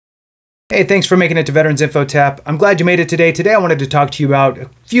Hey, thanks for making it to Veterans Info Tap. I'm glad you made it today. Today I wanted to talk to you about a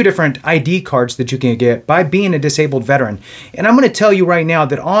few different ID cards that you can get by being a disabled veteran. And I'm going to tell you right now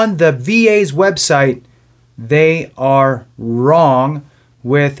that on the VA's website, they are wrong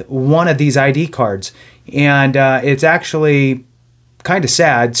with one of these ID cards. And it's actually kind of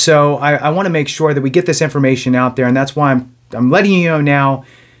sad. So I want to make sure that we get this information out there. And that's why I'm letting you know now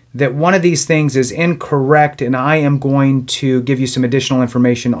that one of these things is incorrect, and I am going to give you some additional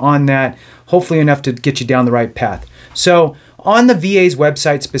information on that, hopefully enough to get you down the right path. So on the VA's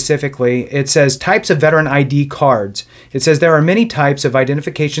website specifically, it says types of veteran ID cards. It says there are many types of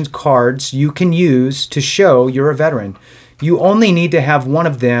identification cards you can use to show you're a veteran. You only need to have one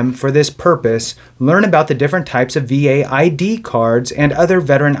of them for this purpose. Learn about the different types of VA ID cards and other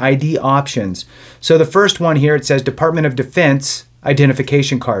veteran ID options. So the first one here, it says Department of Defense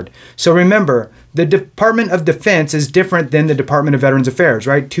identification card. So remember, the Department of Defense is different than the Department of Veterans Affairs,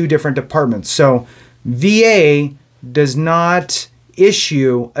 right? Two different departments. So VA does not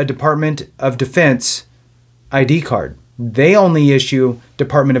issue a Department of Defense ID card. They only issue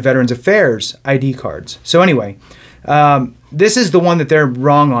Department of Veterans Affairs ID cards. So anyway, this is the one that they're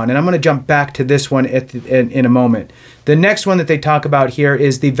wrong on, and I'm going to jump back to this one in a moment. The next one that they talk about here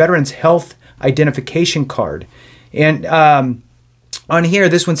is the Veterans Health Identification Card. And on here,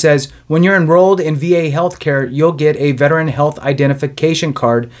 this one says, when you're enrolled in VA healthcare, you'll get a Veteran Health Identification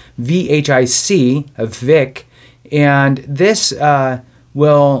Card, VHIC, a VIC, and this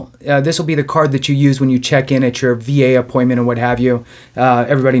will be the card that you use when you check in at your VA appointment and what have you.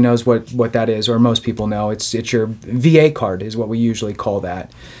 Everybody knows what that is, or most people know. It's your VA card is what we usually call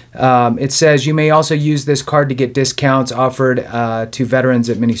that. It says you may also use this card to get discounts offered to veterans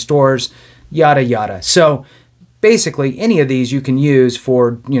at many stores, yada yada. So basically, any of these you can use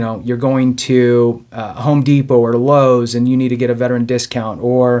for, you're going to Home Depot or Lowe's and you need to get a veteran discount,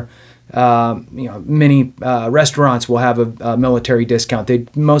 or many restaurants will have a military discount. They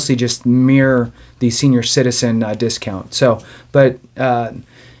mostly just mirror the senior citizen discount. So, but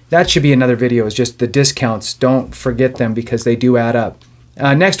that should be another video, is just the discounts. Don't forget them because they do add up.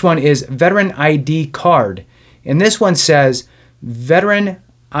 Next one is Veteran ID Card. And this one says Veteran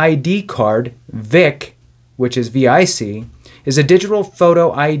ID Card, VIC, which is VIC, is a digital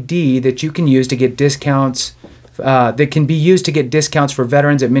photo ID that you can use to get discounts, that can be used to get discounts for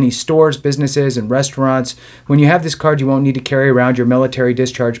veterans at many stores, businesses, and restaurants. When you have this card, you won't need to carry around your military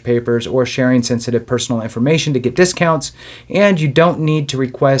discharge papers or sharing sensitive personal information to get discounts, and you don't need to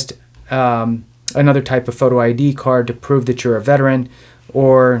request another type of photo ID card to prove that you're a veteran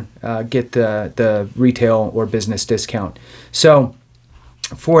or get the retail or business discount. So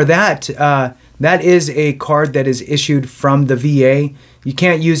for that, that is a card that is issued from the VA. You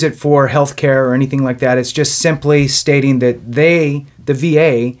can't use it for healthcare or anything like that. It's just simply stating that the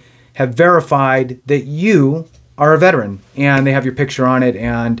VA, have verified that you are a veteran, and they have your picture on it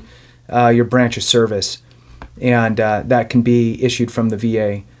and your branch of service, and that can be issued from the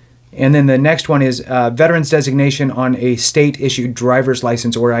VA. And then the next one is Veterans Designation on a state-issued driver's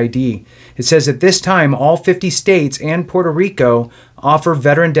license or ID. It says at this time, all 50 states and Puerto Rico offer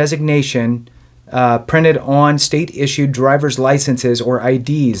veteran designation printed on state-issued driver's licenses or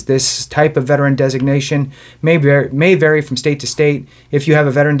IDs. This type of veteran designation may vary from state to state. If you have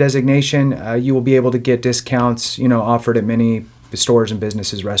a veteran designation, you will be able to get discounts, offered at many stores and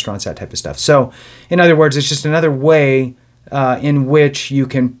businesses, restaurants, that type of stuff. So, in other words, it's just another way in which you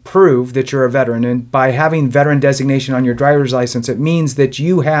can prove that you're a veteran. And by having veteran designation on your driver's license, it means that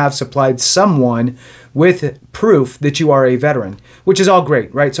you have supplied someone with proof that you are a veteran, which is all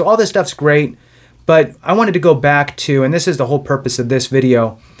great, right? So all this stuff's great. But I wanted to go back to, and this is the whole purpose of this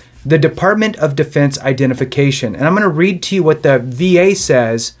video, the Department of Defense identification. And I'm going to read to you what the VA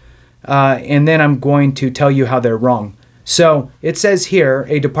says, and then I'm going to tell you how they're wrong. So it says here,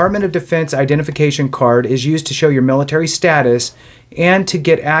 a Department of Defense identification card is used to show your military status and to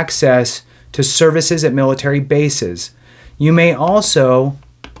get access to services at military bases. You may also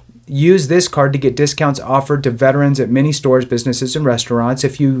use this card to get discounts offered to veterans at many stores, businesses, and restaurants.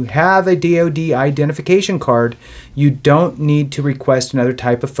 If you have a DoD identification card, you don't need to request another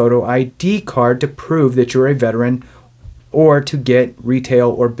type of photo ID card to prove that you're a veteran or to get retail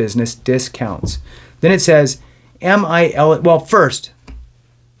or business discounts. Then it says, well, first,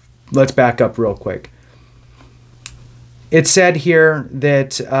 let's back up real quick. It said here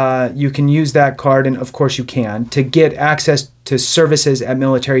that you can use that card, and of course you can, to get access to services at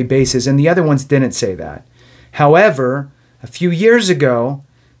military bases, and the other ones didn't say that. However, a few years ago,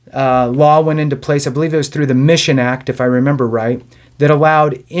 law went into place, I believe it was through the Mission Act, if I remember right, that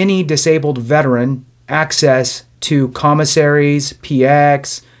allowed any disabled veteran access to commissaries,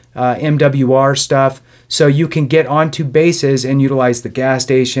 PX, MWR stuff, so you can get onto bases and utilize the gas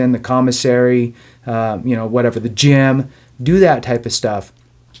station, the commissary, whatever, the gym, do that type of stuff.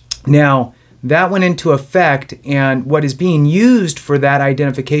 Now, that went into effect, and what is being used for that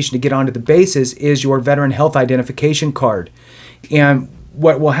identification to get onto the bases is your Veteran Health Identification Card. And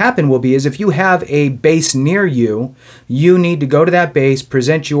what will happen will be is if you have a base near you, you need to go to that base,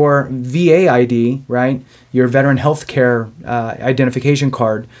 present your VA ID, right? Your Veteran Health Care identification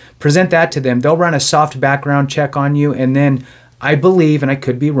card, present that to them. They'll run a soft background check on you, and then I believe, and I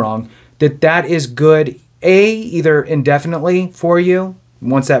could be wrong, that is good, either indefinitely for you,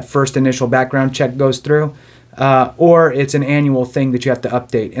 once that first initial background check goes through, or it's an annual thing that you have to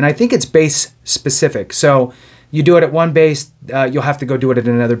update. And I think it's base specific. So you do it at one base, you'll have to go do it at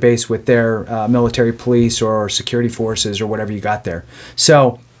another base with their military police or security forces or whatever you got there.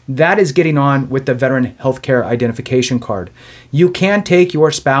 So that is getting on with the Veteran Healthcare Identification Card. You can take your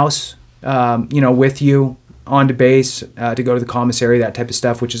spouse, with you onto base to go to the commissary, that type of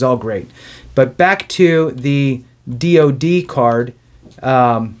stuff, which is all great. But back to the DoD card.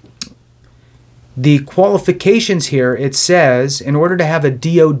 The qualifications here, it says, in order to have a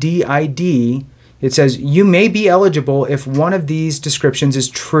DoD ID, it says you may be eligible if one of these descriptions is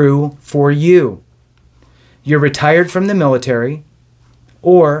true for you. You're retired from the military,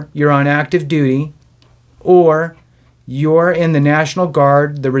 or you're on active duty, or you're in the National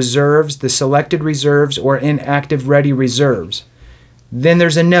Guard, the reserves, the selected reserves, or in active ready reserves. Then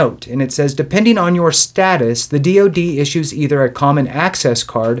there's a note, and it says, depending on your status, the DoD issues either a common access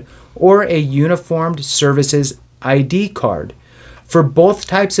card or a uniformed services ID card. For both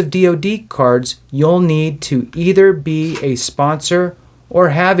types of DoD cards, you'll need to either be a sponsor or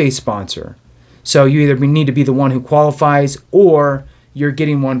have a sponsor. So you either need to be the one who qualifies, or you're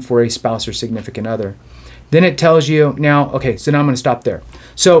getting one for a spouse or significant other. Then it tells you, now I'm going to stop there.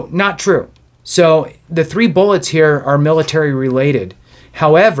 So not true. So the 3 bullets here are military related.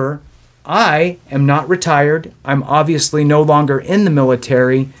 However, I am not retired. I'm obviously no longer in the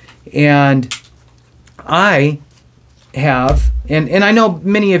military, and I have, and I know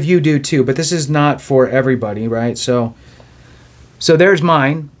many of you do too, but this is not for everybody, right? So there's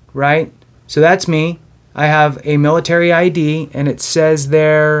mine, right? So that's me. I have a military ID, and it says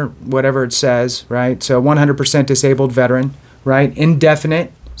there, whatever it says, right? So 100% disabled veteran, right?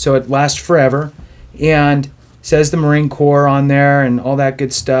 Indefinite, so it lasts forever, and says the Marine Corps on there and all that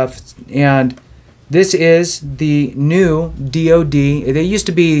good stuff. And this is the new DoD. They used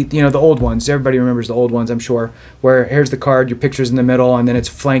to be, the old ones. Everybody remembers the old ones, I'm sure, where here's the card, your picture's in the middle, and then it's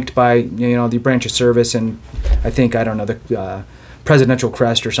flanked by, the branch of service and the presidential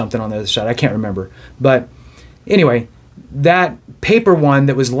crest or something on the other side. I can't remember. But anyway, that paper one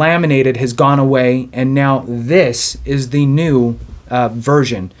that was laminated has gone away, and now this is the new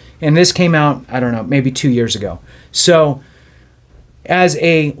version. And this came out, I don't know, maybe 2 years ago. So as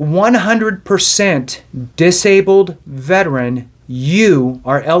a 100% disabled veteran, you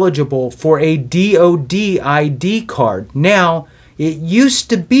are eligible for a DoD ID card. Now, it used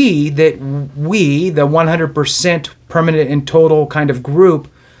to be that we, the 100% permanent and total kind of group,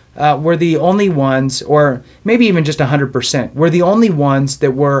 were the only ones, or maybe even just 100%, were the only ones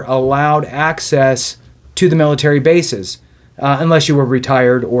that were allowed access to the military bases. Unless you were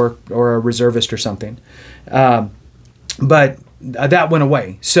retired or a reservist or something. But that went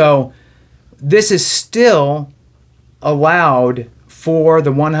away. So this is still allowed for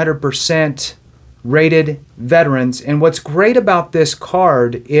the 100% rated veterans. And what's great about this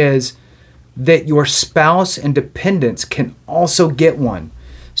card is that your spouse and dependents can also get one.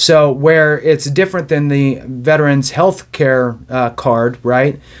 So where it's different than the Veterans Health Care card,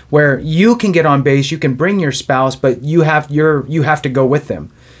 right? Where you can get on base, you can bring your spouse, but you have to go with them.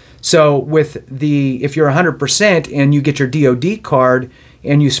 So if you're 100% and you get your DoD card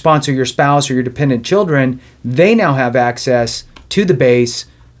and you sponsor your spouse or your dependent children, they now have access to the base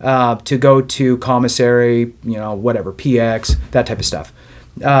to go to commissary, whatever, PX, that type of stuff.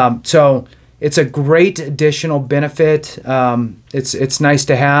 So it's a great additional benefit. It's nice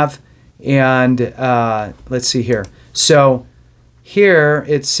to have. And let's see here. So here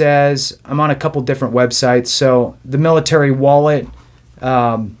it says, I'm on a couple different websites. So the military wallet,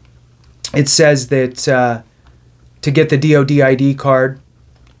 it says that to get the DoD ID card,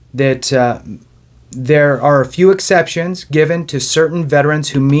 that there are a few exceptions given to certain veterans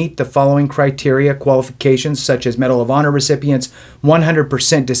who meet the following criteria, qualifications such as Medal of Honor recipients,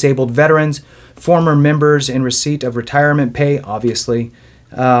 100% disabled veterans, former members in receipt of retirement pay, obviously,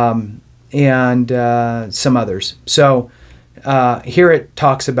 and some others. So here it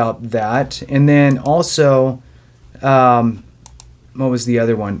talks about that. And then also what was the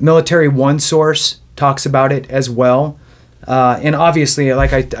other one? Military One Source talks about it as well. And obviously,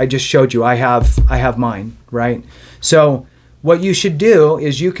 like I just showed you, I have mine, right? So what you should do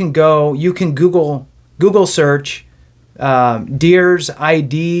is you can Google search DEERS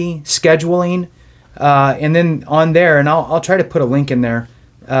ID scheduling, and then on there, and I'll try to put a link in there,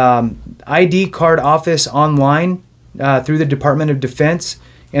 ID card office online through the Department of Defense,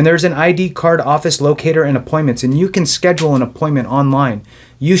 and there's an ID card office locator and appointments, and you can schedule an appointment online.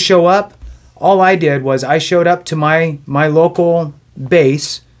 You show up. All I did was I showed up to my local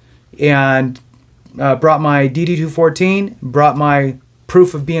base and brought my DD-214, brought my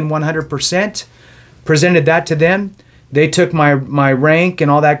proof of being 100%, presented that to them. They took my rank and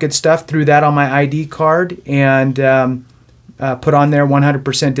all that good stuff, threw that on my ID card, and put on there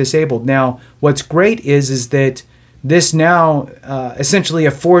 100% disabled. Now, what's great is that this now essentially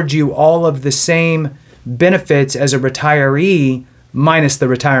affords you all of the same benefits as a retiree, minus the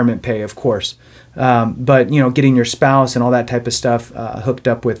retirement pay, of course. But you know, getting your spouse and all that type of stuff hooked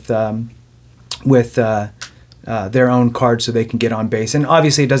up with their own card so they can get on base. And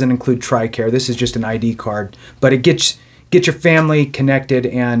obviously, it doesn't include TRICARE. This is just an ID card, but it gets your family connected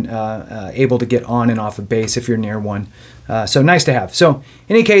and able to get on and off of base if you're near one. So nice to have. So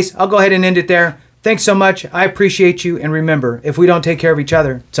in any case, I'll go ahead and end it there. Thanks so much. I appreciate you. And remember, if we don't take care of each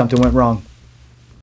other, something went wrong.